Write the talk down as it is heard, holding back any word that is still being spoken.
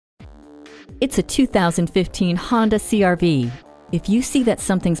It's a 2015 Honda CR-V. If you see that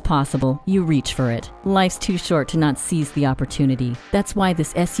something's possible, you reach for it. Life's too short to not seize the opportunity. That's why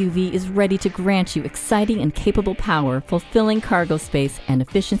this SUV is ready to grant you exciting and capable power, fulfilling cargo space, and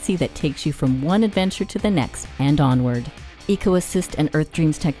efficiency that takes you from one adventure to the next and onward. EcoAssist and Earth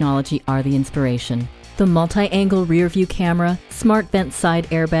Dreams technology are the inspiration. The multi-angle rear-view camera, smart vent side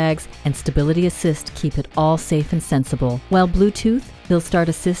airbags, and stability assist keep it all safe and sensible. While Bluetooth, Hill Start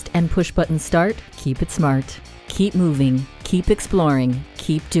Assist, and push-button start keep it smart. Keep moving, keep exploring,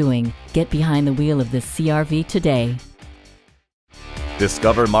 keep doing. Get behind the wheel of this CR-V today.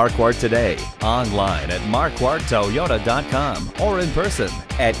 Discover Marquardt today, online at marquardttoyota.com or in person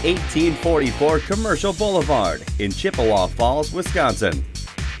at 1844 Commercial Boulevard in Chippewa Falls, Wisconsin.